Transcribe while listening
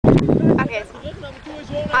Okay, so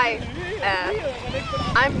hi.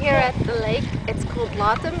 I'm here at the lake. It's called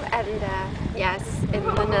Latem, and yes, in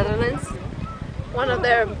the Netherlands. One of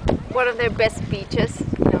their best beaches.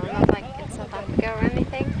 No, not like in South Africa or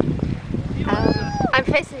anything. I'm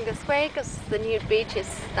facing this way because the nude beach is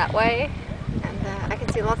that way, and I can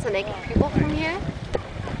see lots of naked people from here.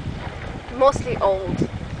 Mostly old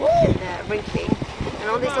and wrinkly, and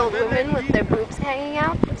all these old women with their boobs hanging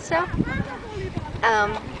out and stuff.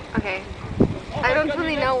 Okay, I don't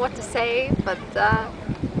really know what to say, but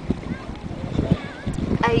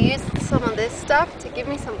I used some of this stuff to give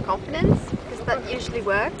me some confidence, because that usually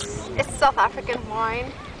works. It's South African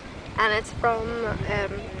wine, and it's from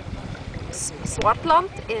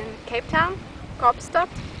Swartland in Cape Town, Kaapstad.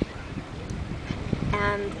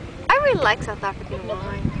 And I really like South African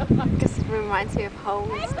wine because it reminds me of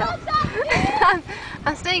home and stuff.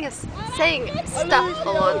 I'm saying stuff a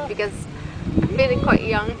lot because I'm feeling quite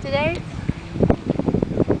young today.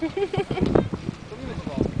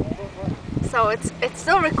 So it's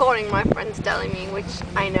still recording, my friend's telling me, which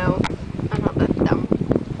I know. I'm not that dumb.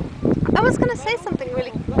 I was gonna say something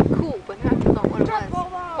really cool, but I forgot what it was.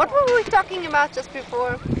 What were we talking about just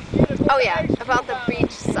before? Oh yeah, about the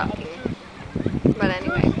beach sucking. But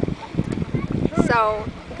anyway. So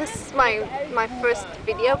this is my first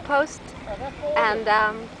video post, and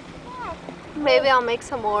maybe I'll make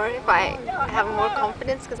some more if I have more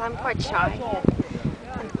confidence, because I'm quite shy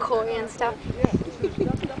and coy and stuff.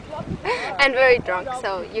 And very drunk,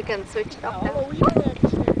 so you can switch it off now.